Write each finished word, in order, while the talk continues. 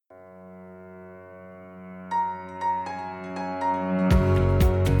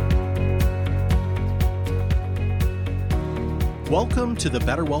Welcome to the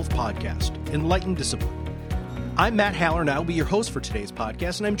Better Wealth Podcast, Enlightened Discipline. I'm Matt Haller, and I'll be your host for today's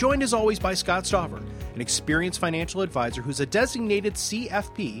podcast, and I'm joined as always by Scott Stoffer, an experienced financial advisor who's a designated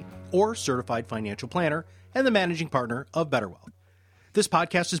CFP, or Certified Financial Planner, and the managing partner of Better Wealth. This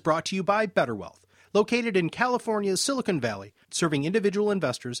podcast is brought to you by Better Wealth, located in California's Silicon Valley, serving individual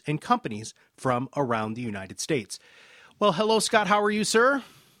investors and companies from around the United States. Well, hello, Scott. How are you, sir?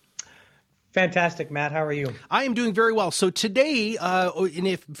 Fantastic, Matt. How are you? I am doing very well. So today, and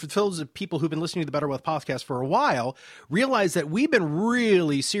if for those of people who've been listening to the Better Wealth podcast for a while, realize that we've been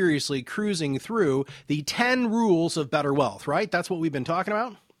really seriously cruising through the 10 rules of better wealth, right? That's what we've been talking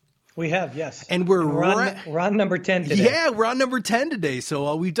about. We have, yes. And we're on number 10 today. Yeah, we're on number 10 today.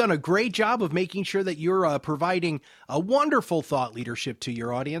 So we've done a great job of making sure that you're providing a wonderful thought leadership to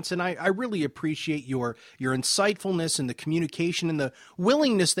your audience. And I really appreciate your insightfulness and the communication and the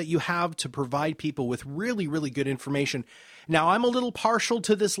willingness that you have to provide people with really, really good information. Now, I'm a little partial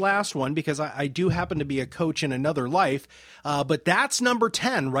to this last one because I do happen to be a coach in another life, but that's number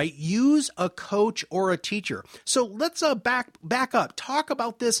 10, right? Use a coach or a teacher. So let's back up, talk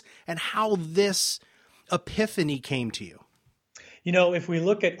about this and how this epiphany came to you. You know, if we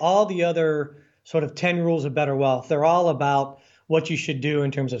look at all the other sort of 10 rules of better wealth, they're all about what you should do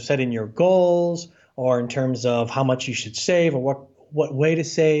in terms of setting your goals or in terms of how much you should save or what way to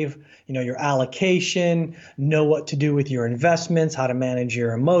save, you know, your allocation, know what to do with your investments, how to manage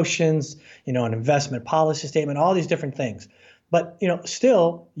your emotions, you know, an investment policy statement, all these different things. But, you know,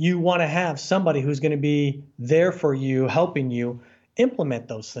 still you want to have somebody who's going to be there for you, helping you implement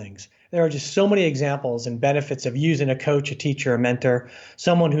those things. There are just so many examples and benefits of using a coach, a teacher, a mentor,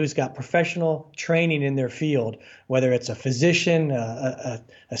 someone who's got professional training in their field, whether it's a physician, a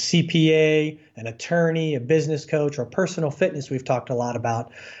CPA, an attorney, a business coach, or personal fitness we've talked a lot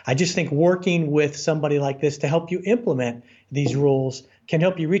about. I just think working with somebody like this to help you implement these rules can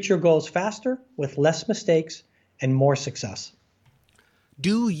help you reach your goals faster with less mistakes and more success.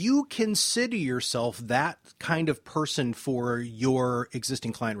 Do you consider yourself that kind of person for your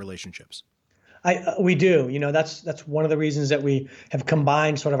existing client relationships? We do. You know, that's one of the reasons that we have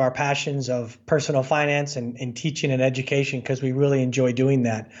combined sort of our passions of personal finance and teaching and education, because we really enjoy doing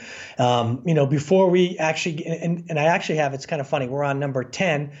that. You know, before we actually, and I actually have, it's kind of funny, we're on number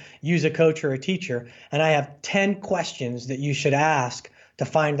 10, use a coach or a teacher, and I have 10 questions that you should ask to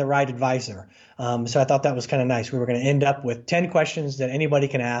find the right advisor. So I thought that was kind of nice. We were going to end up with 10 questions that anybody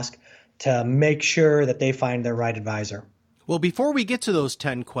can ask to make sure that they find their right advisor. Well, before we get to those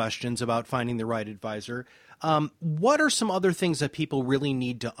 10 questions about finding the right advisor, what are some other things that people really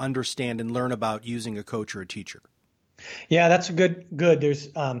need to understand and learn about using a coach or a teacher? Yeah, that's good.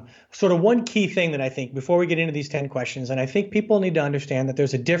 There's sort of one key thing that I think before we get into these 10 questions, and I think people need to understand that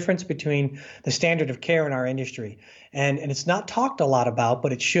there's a difference between the standard of care in our industry, and it's not talked a lot about,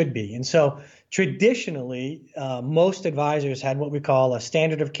 but it should be. And so traditionally, most advisors had what we call a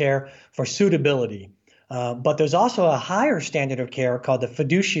standard of care for suitability. But there's also a higher standard of care called the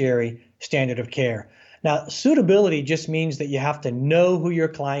fiduciary standard of care. Now, suitability just means that you have to know who your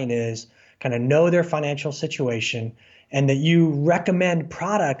client is, kind of know their financial situation, and that you recommend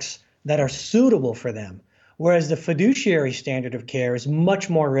products that are suitable for them. Whereas the fiduciary standard of care is much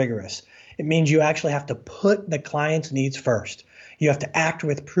more rigorous. It means you actually have to put the client's needs first. You have to act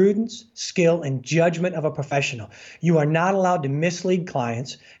with prudence, skill, and judgment of a professional. You are not allowed to mislead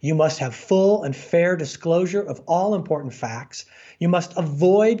clients. You must have full and fair disclosure of all important facts. You must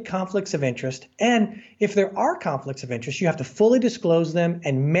avoid conflicts of interest. And if there are conflicts of interest, you have to fully disclose them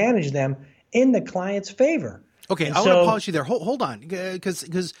and manage them in the client's favor. Okay, I want to pause you there. Hold on,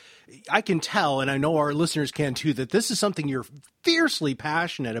 because I can tell, and I know our listeners can too, that this is something you're fiercely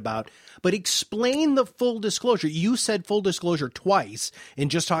passionate about. But explain the full disclosure. You said full disclosure twice in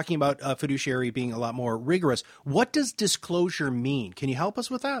just talking about fiduciary being a lot more rigorous. What does disclosure mean? Can you help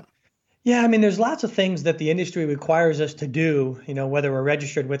us with that? Yeah, I mean, there's lots of things that the industry requires us to do, you know, whether we're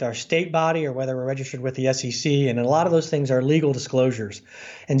registered with our state body or whether we're registered with the SEC. And a lot of those things are legal disclosures.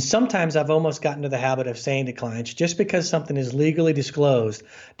 And sometimes I've almost gotten to the habit of saying to clients, just because something is legally disclosed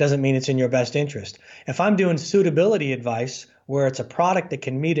doesn't mean it's in your best interest. If I'm doing suitability advice where it's a product that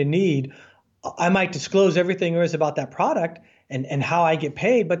can meet a need, I might disclose everything there is about that product and how I get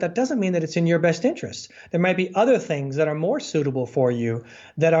paid, but that doesn't mean that it's in your best interest. There might be other things that are more suitable for you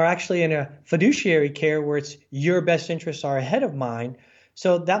that are actually in a fiduciary care where it's your best interests are ahead of mine.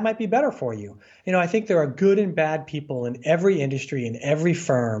 So that might be better for you. You know, I think there are good and bad people in every industry, in every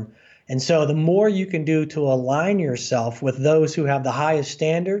firm. And so the more you can do to align yourself with those who have the highest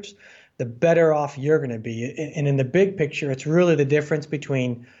standards, the better off you're going to be. And in the big picture, it's really the difference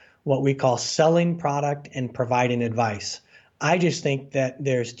between what we call selling product and providing advice. I just think that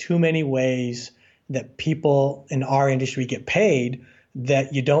there's too many ways that people in our industry get paid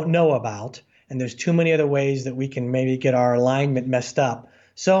that you don't know about. And there's too many other ways that we can maybe get our alignment messed up.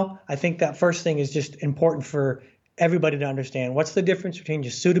 So I think that first thing is just important for everybody to understand what's the difference between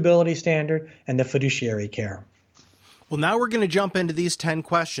your suitability standard and the fiduciary care. Well, now we're going to jump into these 10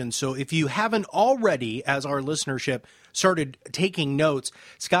 questions. So if you haven't already, as our listenership started taking notes,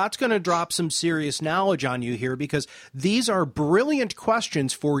 Scott's going to drop some serious knowledge on you here, because these are brilliant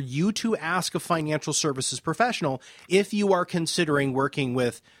questions for you to ask a financial services professional if you are considering working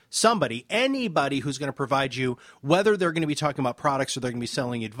with anybody who's going to provide you, whether they're going to be talking about products or they're going to be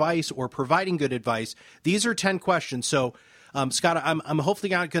selling advice or providing good advice. These are 10 questions. So Scott, I'm hopefully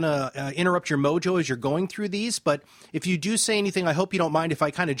not going to interrupt your mojo as you're going through these, but if you do say anything, I hope you don't mind if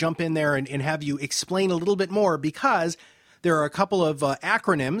I kind of jump in there and have you explain a little bit more, because there are a couple of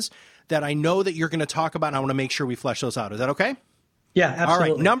acronyms that I know that you're going to talk about, and I want to make sure we flesh those out. Is that okay? Yeah, absolutely.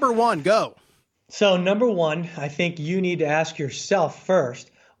 All right, number one, go. So number one, I think you need to ask yourself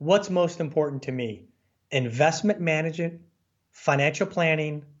first, what's most important to me? Investment management, financial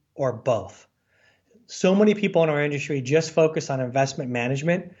planning, or both? So many people in our industry just focus on investment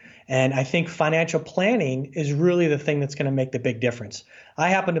management, and I think financial planning is really the thing that's going to make the big difference. I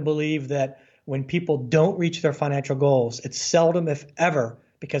happen to believe that when people don't reach their financial goals, it's seldom, if ever,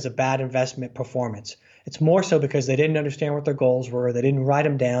 because of bad investment performance. It's more so because they didn't understand what their goals were, they didn't write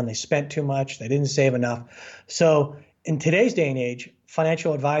them down, they spent too much, they didn't save enough. So in today's day and age,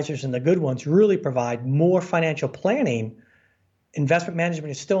 financial advisors, and the good ones, really provide more financial planning. Investment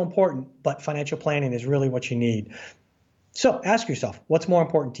management is still important, but financial planning is really what you need. So ask yourself, what's more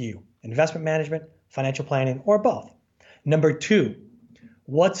important to you? Investment management, financial planning, or both? Number two,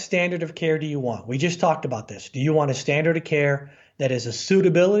 what standard of care do you want? We just talked about this. Do you want a standard of care that is a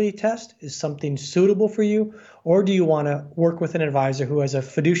suitability test? Is something suitable for you? Or do you want to work with an advisor who has a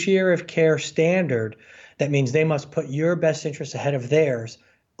fiduciary of care standard that means they must put your best interests ahead of theirs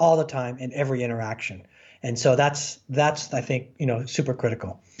all the time in every interaction? And so that's I think, super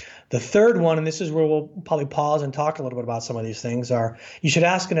critical. The third one, and this is where we'll probably pause and talk a little bit about some of these things, are you should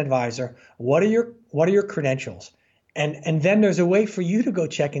ask an advisor, what are your credentials? And then there's a way for you to go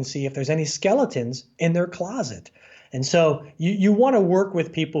check and see if there's any skeletons in their closet. And so you want to work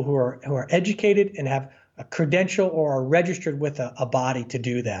with people who are educated and have a credential or are registered with a body to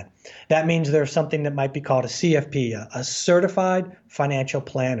do that. That means there's something that might be called a CFP, a certified financial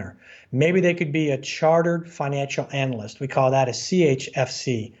planner. Maybe they could be a chartered financial analyst. We call that a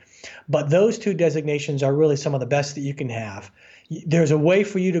CHFC. But those two designations are really some of the best that you can have. There's a way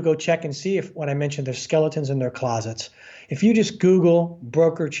for you to go check and see if, when I mentioned there's skeletons in their closets, if you just Google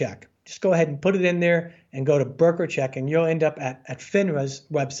broker check, just go ahead and put it in there and go to broker check, and you'll end up at FINRA's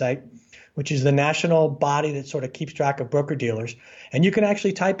website, which is the national body that sort of keeps track of broker dealers. And you can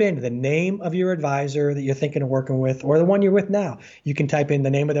actually type in the name of your advisor that you're thinking of working with, or the one you're with now. You can type in the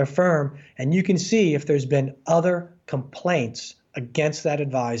name of their firm, and you can see if there's been other complaints against that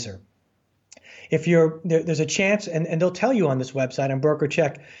advisor. If there's a chance, and they'll tell you on this website on Broker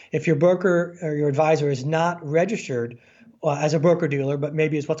Check, if your broker or your advisor is not registered as a broker dealer, but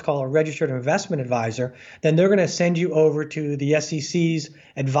maybe is what's called a registered investment advisor, then they're going to send you over to the SEC's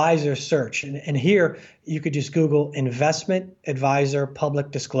advisor search. And here you could just Google investment advisor public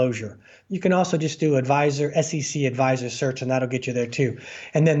disclosure. You can also just do SEC advisor search, and that'll get you there too.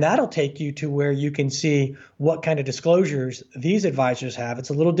 And then that'll take you to where you can see what kind of disclosures these advisors have. It's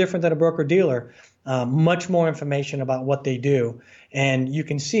a little different than a broker dealer, much more information about what they do, and you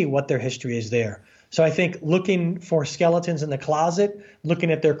can see what their history is there. So I think looking for skeletons in the closet,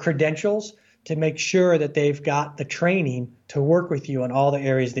 looking at their credentials to make sure that they've got the training to work with you in all the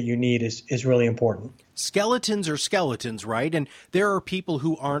areas that you need is really important. Skeletons are skeletons, right? And there are people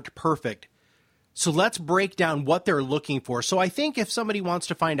who aren't perfect. So let's break down what they're looking for. So I think if somebody wants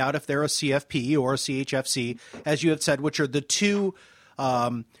to find out if they're a CFP or a CHFC, as you have said, which are the two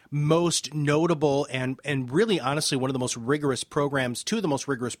most notable and really honestly two of the most rigorous programs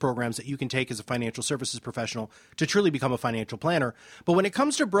that you can take as a financial services professional to truly become a financial planner. But when it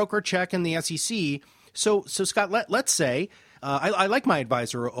comes to Broker Check and the SEC, so Scott, let's say I like my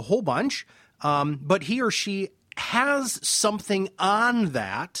advisor a whole bunch, but he or she has something on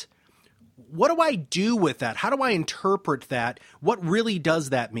that. What do I do with that? How do I interpret that? What really does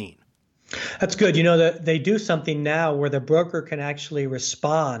that mean? That's good. You know that they do something now where the broker can actually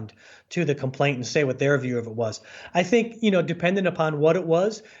respond to the complaint and say what their view of it was. I think, depending upon what it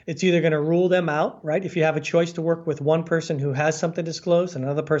was, it's either going to rule them out, right? If you have a choice to work with one person who has something disclosed and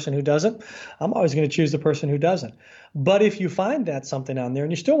another person who doesn't, I'm always going to choose the person who doesn't. But if you find that something on there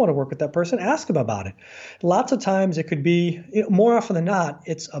and you still want to work with that person, ask them about it. Lots of times it could be, more often than not,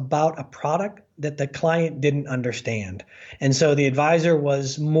 it's about a product that the client didn't understand. And so the advisor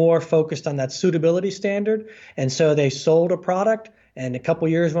was more focused on that suitability standard. And so they sold a product and a couple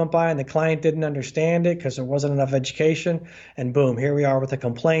years went by and the client didn't understand it because there wasn't enough education. And boom, here we are with a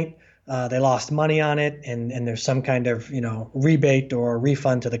complaint. They lost money on it, and there's some kind of rebate or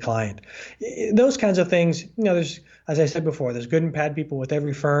refund to the client. Those kinds of things. There's, as I said before, there's good and bad people with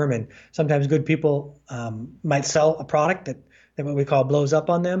every firm, and sometimes good people might sell a product that what we call blows up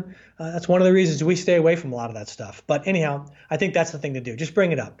on them. That's one of the reasons we stay away from a lot of that stuff. But anyhow, I think that's the thing to do. Just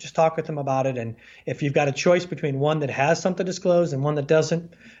bring it up. Just talk with them about it. And if you've got a choice between one that has something disclosed and one that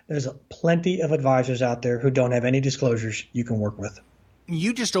doesn't, there's plenty of advisors out there who don't have any disclosures you can work with.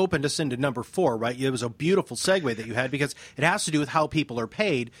 You just opened us into number 4, right? It was a beautiful segue that you had because it has to do with how people are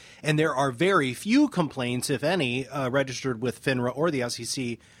paid. And there are very few complaints, if any, registered with FINRA or the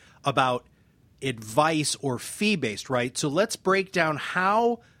SEC about advice or fee-based, right? So let's break down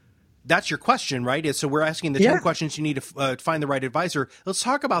how that's your question, right? So we're asking the 10 questions you need to find the right advisor. Let's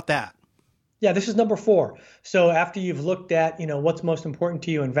talk about that. Yeah, this is number 4. So after you've looked at, what's most important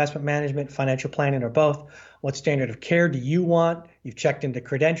to you, investment management, financial planning, or both, what standard of care do you want? You've checked into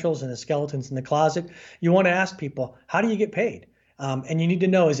credentials and the skeletons in the closet. You want to ask people, how do you get paid? And you need to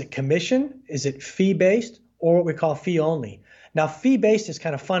know, is it commission? Is it fee-based? Or what we call fee-only? Now, fee-based is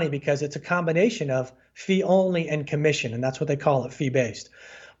kind of funny because it's a combination of fee-only and commission, and that's what they call it, fee-based.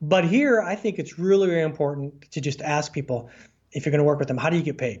 But here, I think it's really, really important to just ask people, if you're going to work with them, how do you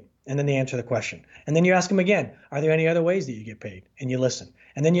get paid? And then they answer the question. And then you ask them again, are there any other ways that you get paid? And you listen.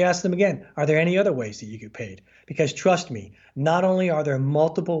 And then you ask them again, are there any other ways that you get paid? Because trust me, not only are there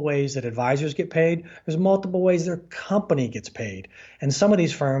multiple ways that advisors get paid, there's multiple ways their company gets paid. And some of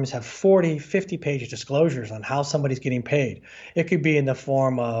these firms have 40, 50-page disclosures on how somebody's getting paid. It could be in the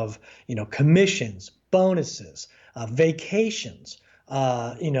form of, commissions, bonuses, vacations,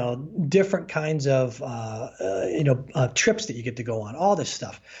 different kinds of, trips that you get to go on, all this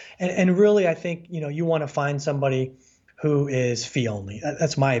stuff. And really, I think, you want to find somebody who is fee only.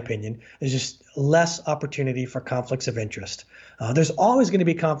 That's my opinion. There's just less opportunity for conflicts of interest. There's always going to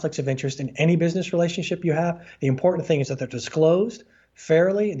be conflicts of interest in any business relationship you have. The important thing is that they're disclosed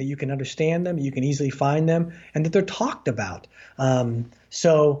fairly and that you can understand them, you can easily find them, and that they're talked about.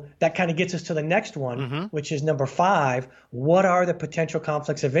 So that kind of gets us to the next one, which is number 5. What are the potential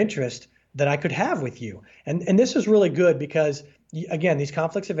conflicts of interest that I could have with you? And this is really good because, again, these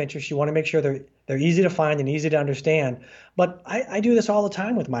conflicts of interest, you want to make sure they're easy to find and easy to understand. But I do this all the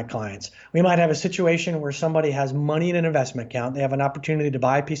time with my clients. We might have a situation where somebody has money in an investment account. They have an opportunity to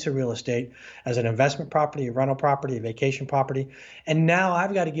buy a piece of real estate as an investment property, a rental property, a vacation property. And now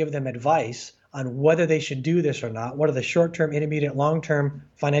I've got to give them advice on whether they should do this or not. What are the short-term, intermediate, long-term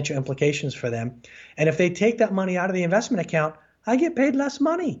financial implications for them? And if they take that money out of the investment account, I get paid less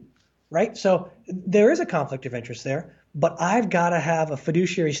money, right? So there is a conflict of interest there. But I've got to have a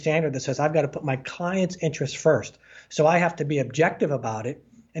fiduciary standard that says I've got to put my client's interests first. So I have to be objective about it.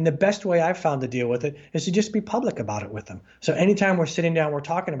 And the best way I've found to deal with it is to just be public about it with them. So anytime we're sitting down, we're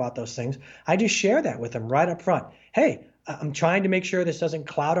talking about those things, I just share that with them right up front. Hey, I'm trying to make sure this doesn't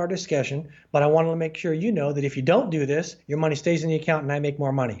cloud our discussion, but I want to make sure you know that if you don't do this, your money stays in the account and I make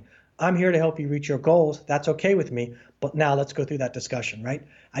more money. I'm here to help you reach your goals. That's okay with me. But now let's go through that discussion, right?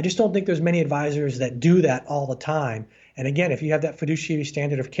 I just don't think there's many advisors that do that all the time. And again, if you have that fiduciary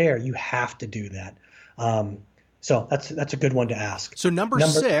standard of care, you have to do that. So that's a good one to ask. So number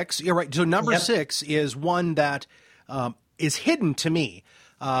 6, you're right. So number 6 is one that is hidden to me.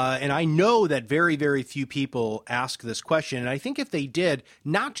 And I know that very, very few people ask this question. And I think if they did,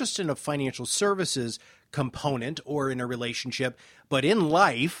 not just in a financial services component or in a relationship, but in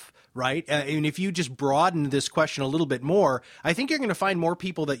life, right? And if you just broaden this question a little bit more, I think you're going to find more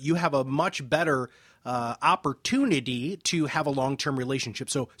people that you have a much better opportunity to have a long-term relationship.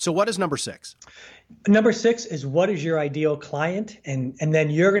 So what is number 6? Number 6 is, what is your ideal client? And then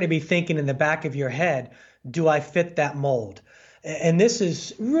you're going to be thinking in the back of your head, do I fit that mold? And this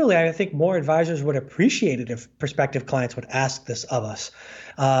is really, I think more advisors would appreciate it if prospective clients would ask this of us.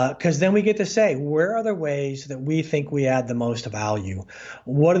 Because then we get to say, where are the ways that we think we add the most value?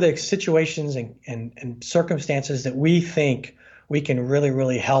 What are the situations and circumstances that we think we can really,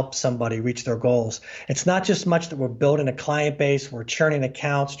 really help somebody reach their goals. It's not just much that we're building a client base, we're churning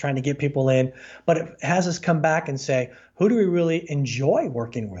accounts, trying to get people in, but it has us come back and say, who do we really enjoy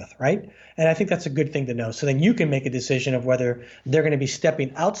working with, right? And I think that's a good thing to know. So then you can make a decision of whether they're going to be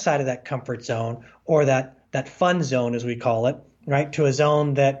stepping outside of that comfort zone or that fun zone, as we call it, right, to a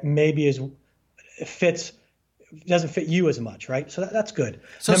zone that maybe doesn't fit you as much, right? So that's good.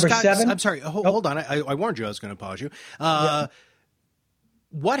 So Number Scott, 7. I'm sorry, hold on. I warned you I was going to pause you. Yeah.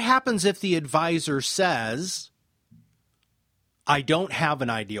 What happens if the advisor says, I don't have an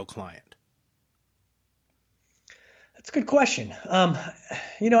ideal client? That's a good question.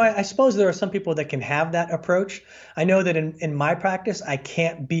 I suppose there are some people that can have that approach. I know that in my practice, I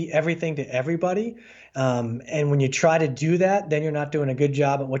can't be everything to everybody. And when you try to do that, then you're not doing a good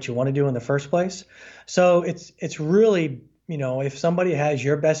job at what you want to do in the first place. So it's really, if somebody has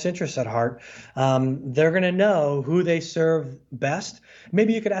your best interests at heart, they're going to know who they serve best.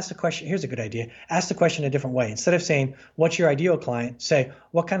 Maybe you could ask the question. Here's a good idea. Ask the question a different way. Instead of saying, what's your ideal client? Say,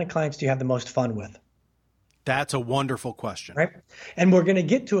 what kind of clients do you have the most fun with? That's a wonderful question. Right. And we're going to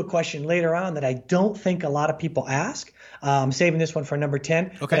get to a question later on that I don't think a lot of people ask. I'm saving this one for number 10,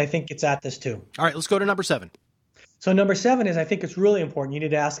 okay, but I think it's at this too. All right, let's go to number 7. So number 7 is, I think it's really important. You need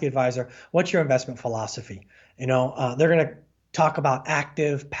to ask the advisor, what's your investment philosophy? They're going to talk about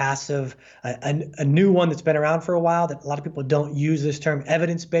active, passive, a new one that's been around for a while that a lot of people don't use this term,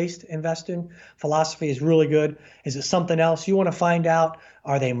 evidence-based investing philosophy is really good. Is it something else you want to find out?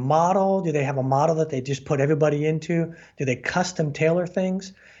 Are they model? Do they have a model that they just put everybody into? Do they custom tailor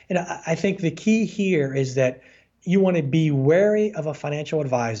things? I think the key here is that you want to be wary of a financial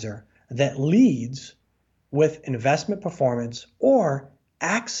advisor that leads with investment performance or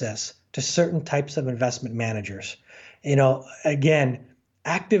access to certain types of investment managers. Again,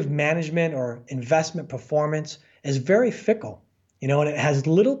 active management or investment performance is very fickle, and it has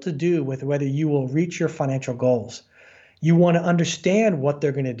little to do with whether you will reach your financial goals. You want to understand what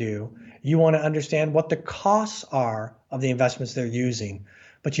they're going to do. You want to understand what the costs are of the investments they're using.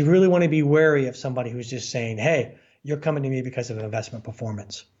 But you really want to be wary of somebody who's just saying, hey, you're coming to me because of investment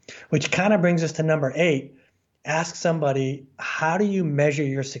performance, which kind of brings us to number 8. Ask somebody, how do you measure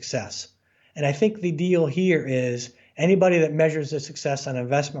your success? And I think the deal here is anybody that measures their success on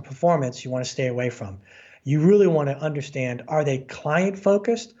investment performance, you want to stay away from. You really want to understand, are they client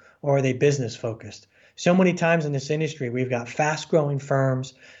focused or are they business focused? So many times in this industry, we've got fast growing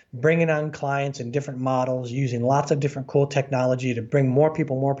firms bringing on clients in different models, using lots of different cool technology to bring more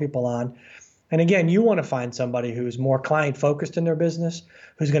people on. And again, you want to find somebody who's more client focused in their business,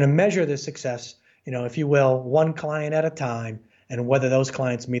 who's going to measure the success, if you will, one client at a time, and whether those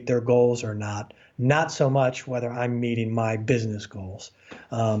clients meet their goals or not so much whether I'm meeting my business goals.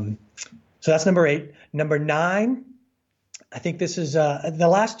 So that's number 8. Number 9, I think this is the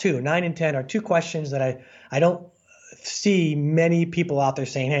last 2, 9 and 10 are 2 questions that I don't see many people out there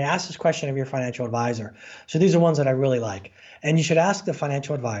saying, hey, ask this question of your financial advisor. So these are ones that I really like. And you should ask the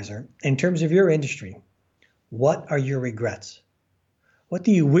financial advisor, in terms of your industry, what are your regrets? What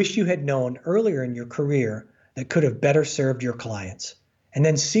do you wish you had known earlier in your career that could have better served your clients? And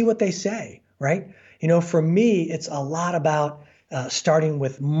then see what they say, right? For me, it's a lot about starting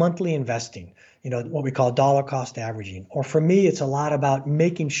with monthly investing, what we call dollar cost averaging. Or for me, it's a lot about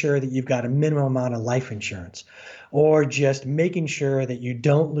making sure that you've got a minimum amount of life insurance, or just making sure that you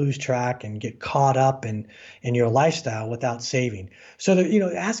don't lose track and get caught up in your lifestyle without saving. So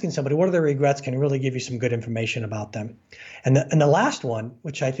that, asking somebody, what are their regrets, can really give you some good information about them. And the last one,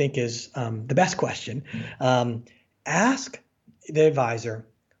 which I think is the best question, ask the advisor,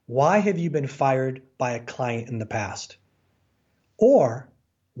 why have you been fired by a client in the past? Or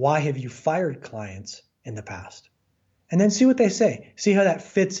why have you fired clients in the past? And then see what they say. See how that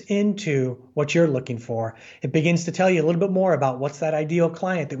fits into what you're looking for. It begins to tell you a little bit more about what's that ideal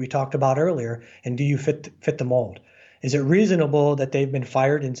client that we talked about earlier, and do you fit the mold? Is it reasonable that they've been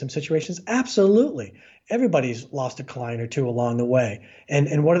fired in some situations? Absolutely. Everybody's lost a client or two along the way.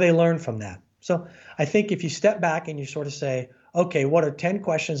 And what do they learn from that? So I think if you step back and you sort of say, okay, what are 10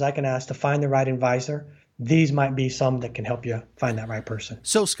 questions I can ask to find the right advisor? These might be some that can help you find that right person.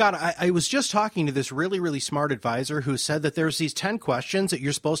 So, Scott, I was just talking to this really, really smart advisor who said that there's these 10 questions that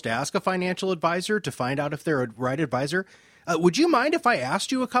you're supposed to ask a financial advisor to find out if they're a right advisor. Would you mind if I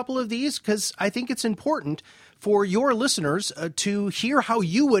asked you a couple of these? Because I think it's important for your listeners to hear how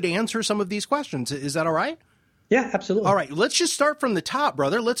you would answer some of these questions. Is that all right? Yeah, absolutely. All right, let's just start from the top,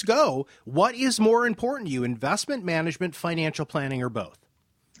 brother. Let's go. What is more important to you, investment management, financial planning, or both?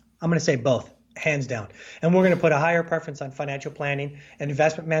 I'm going to say both. hands down. And we're going to put a higher preference on financial planning, and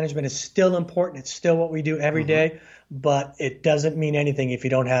investment management is still important. It's still what we do every day, but it doesn't mean anything if you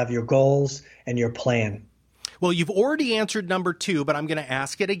don't have your goals and your plan. Well, you've already answered number 2, but I'm going to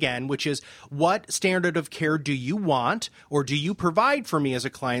ask it again, which is, what standard of care do you want or do you provide for me as a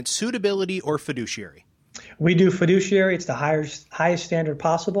client, suitability or fiduciary? We do fiduciary. It's the highest standard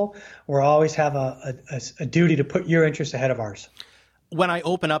possible. We'll always have a duty to put your interests ahead of ours. When I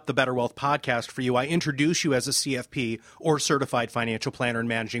open up the Better Wealth podcast for you, I introduce you as a CFP or certified financial planner and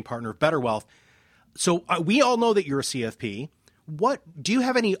managing partner of Better Wealth. So we all know that you're a CFP. What do you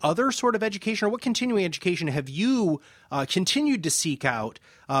have any other sort of education, or what continuing education have you continued to seek out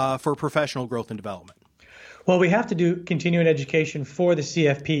for professional growth and development? Well, we have to do continuing education for the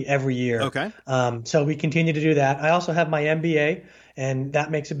CFP every year. Okay. So we continue to do that. I also have my MBA, and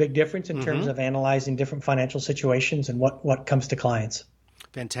that makes a big difference in terms of analyzing different financial situations and what comes to clients.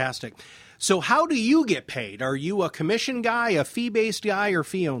 Fantastic. So how do you get paid? Are you a commission guy, a fee-based guy, or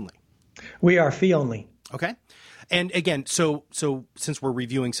fee only? We are fee only. Okay. And again, so since we're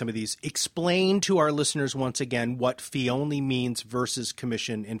reviewing some of these, explain to our listeners once again what fee only means versus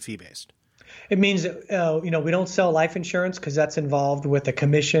commission and fee-based. It means that, we don't sell life insurance because that's involved with a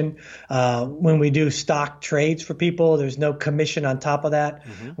commission. When we do stock trades for people, there's no commission on top of that.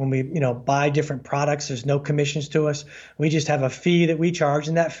 When we, buy different products, there's no commissions to us. We just have a fee that we charge,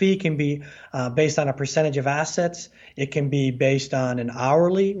 and that fee can be based on a percentage of assets. It can be based on an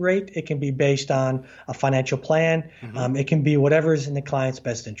hourly rate. It can be based on a financial plan. It can be whatever is in the client's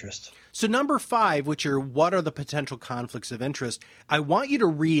best interest. So number 5, which are what are the potential conflicts of interest, I want you to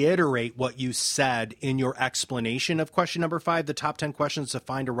reiterate what you said in your explanation of question number 5, the top 10 questions to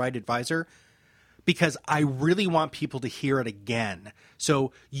find a right advisor, because I really want people to hear it again.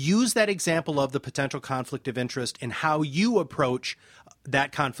 So use that example of the potential conflict of interest and how you approach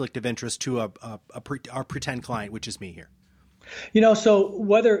that conflict of interest to our pretend client, which is me here. So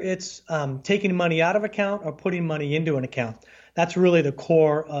whether it's taking money out of account or putting money into an account, that's really the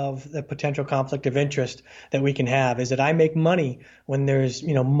core of the potential conflict of interest that we can have, is that I make money when there's,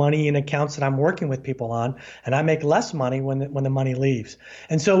 money in accounts that I'm working with people on, and I make less money when the money leaves.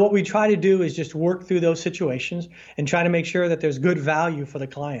 And so what we try to do is just work through those situations and try to make sure that there's good value for the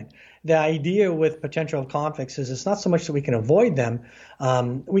client. The idea with potential conflicts is it's not so much that we can avoid them.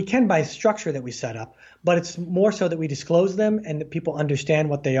 We can by structure that we set up, but it's more so that we disclose them and that people understand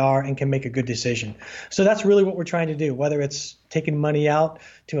what they are and can make a good decision. So that's really what we're trying to do, whether it's taking money out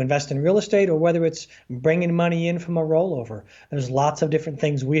to invest in real estate or whether it's bringing money in from a rollover. There's lots of different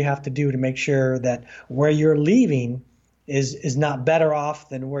things we have to do to make sure that where you're leaving is not better off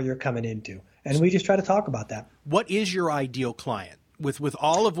than where you're coming into. And we just try to talk about that. What is your ideal client? With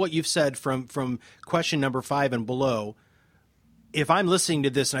all of what you've said from question number 5 and below, if I'm listening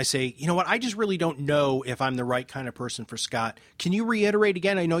to this and I say, you know what, I just really don't know if I'm the right kind of person for Scott, can you reiterate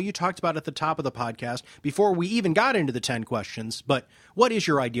again? I know you talked about it at the top of the podcast before we even got into the 10 questions, but what is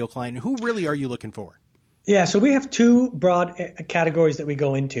your ideal client? Who really are you looking for? Yeah, so we have 2 broad categories that we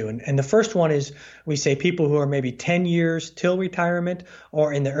go into. And the first one is we say people who are maybe 10 years till retirement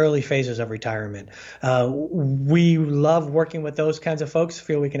or in the early phases of retirement. We love working with those kinds of folks,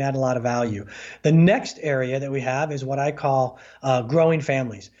 feel we can add a lot of value. The next area that we have is what I call growing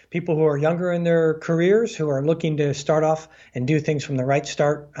families. People who are younger in their careers, who are looking to start off and do things from the right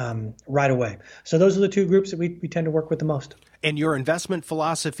start right away. So those are the 2 groups that we tend to work with the most. And your investment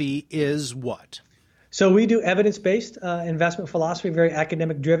philosophy is what? So we do evidence-based investment philosophy, very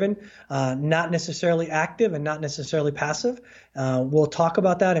academic-driven, not necessarily active and not necessarily passive. We'll talk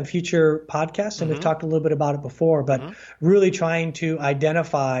about that in future podcasts, and we've talked a little bit about it before, but really trying to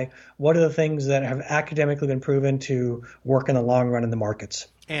identify what are the things that have academically been proven to work in the long run in the markets.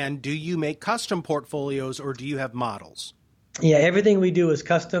 And do you make custom portfolios or do you have models? Yeah, everything we do is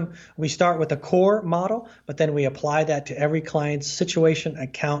custom. We start with a core model, but then we apply that to every client's situation,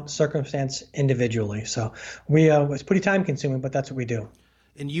 account, circumstance individually. So it's pretty time consuming, but that's what we do.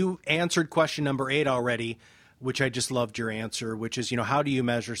 And you answered question number 8 already, which I just loved your answer, which is, how do you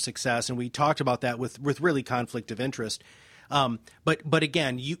measure success? And we talked about that with really conflict of interest. But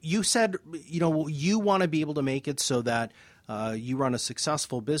again, you said, you want to be able to make it so that you run a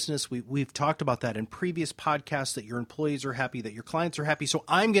successful business. We've talked about that in previous podcasts, that your employees are happy, that your clients are happy. So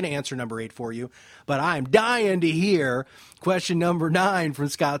I'm going to answer number 8 for you, but I'm dying to hear question number 9 from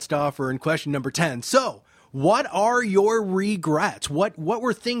Scott Stauffer and question number 10. So what are your regrets? What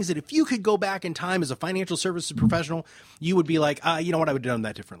were things that if you could go back in time as a financial services professional, you would be like, you know what, I would have done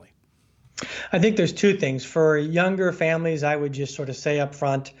that differently? I think there's 2 things. For younger families, I would just sort of say up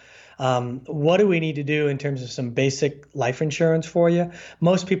front, What do we need to do in terms of some basic life insurance for you?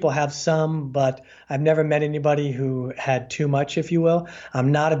 Most people have some, but I've never met anybody who had too much, if you will.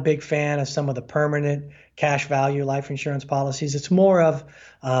 I'm not a big fan of some of the permanent cash value life insurance policies. It's more of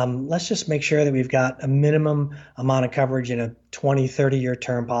let's just make sure that we've got a minimum amount of coverage in a 20, 30-year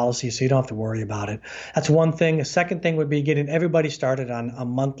term policy so you don't have to worry about it. That's one thing. A second thing would be getting everybody started on a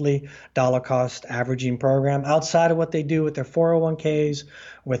monthly dollar cost averaging program outside of what they do with their 401ks,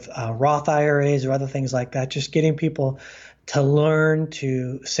 with Roth IRAs or other things like that, just getting people to learn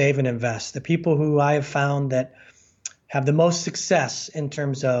to save and invest. The people who I have found that have the most success in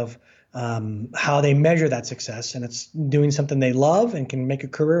terms of how they measure that success, and it's doing something they love and can make a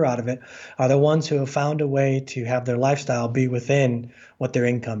career out of it, are the ones who have found a way to have their lifestyle be within what their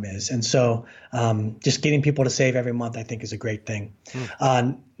income is. And so just getting people to save every month, I think, is a great thing.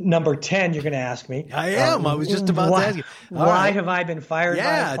 Number 10, you're going to ask me. I am. I was just about to ask you. Why have I been fired by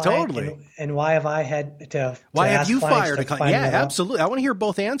a client? Totally. And why have I had to Why have ask you fired a to client? find Yeah, that out? absolutely. I want to hear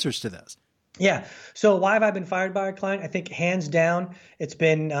both answers to this. Yeah. So why have I been fired by a client? I think hands down, it's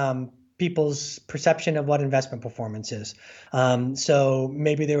been people's perception of what investment performance is. So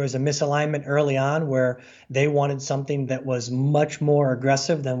maybe there was a misalignment early on where they wanted something that was much more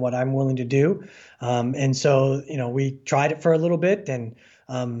aggressive than what I'm willing to do. And so, we tried it for a little bit, and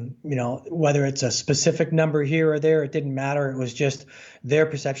whether it's a specific number here or there, it didn't matter. It was just their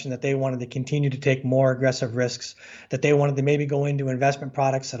perception that they wanted to continue to take more aggressive risks, that they wanted to maybe go into investment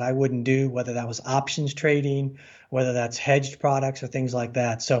products that I wouldn't do, whether that was options trading, whether that's hedged products or things like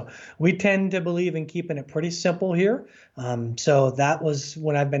that. So we tend to believe in keeping it pretty simple here. So that was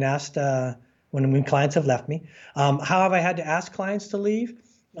when I've been asked, when clients have left me. How have I had to ask clients to leave?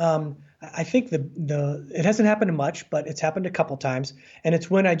 I think it hasn't happened much, but it's happened a couple times. And it's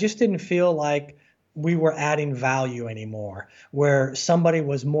when I just didn't feel like we were adding value anymore, where somebody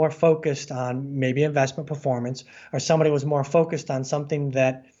was more focused on maybe investment performance, or somebody was more focused on something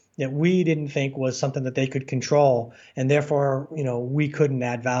that we didn't think was something that they could control, and therefore, we couldn't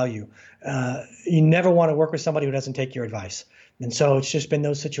add value. You never want to work with somebody who doesn't take your advice. And so it's just been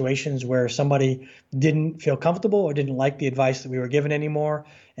those situations where somebody didn't feel comfortable or didn't like the advice that we were given anymore.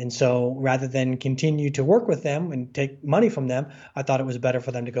 And so rather than continue to work with them and take money from them, I thought it was better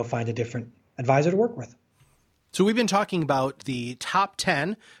for them to go find a different advisor to work with. So we've been talking about the top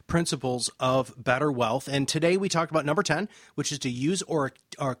 10 principles of better wealth. And today we talked about number 10, which is to use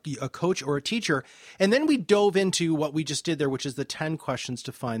a coach or a teacher. And then we dove into what we just did there, which is the 10 questions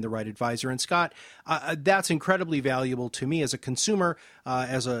to find the right advisor. And Scott, that's incredibly valuable to me as a consumer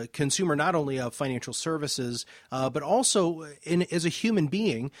not only of financial services, but also as a human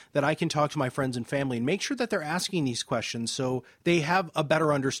being, that I can talk to my friends and family and make sure that they're asking these questions so they have a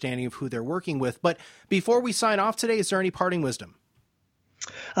better understanding of who they're working with. But before we sign off today, is there any parting wisdom?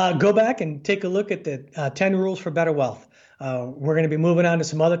 Go back and take a look at the 10 rules for better wealth. We're going to be moving on to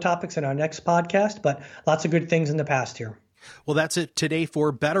some other topics in our next podcast, but lots of good things in the past here. Well, that's it today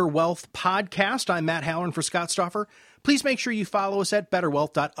for Better Wealth Podcast. I'm Matt Halloran for Scott Stauffer. Please make sure you follow us at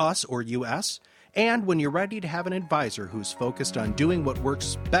betterwealth.us or US. And when you're ready to have an advisor who's focused on doing what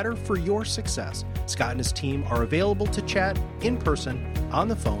works better for your success, Scott and his team are available to chat in person, on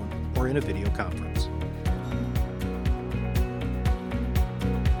the phone, or in a video conference.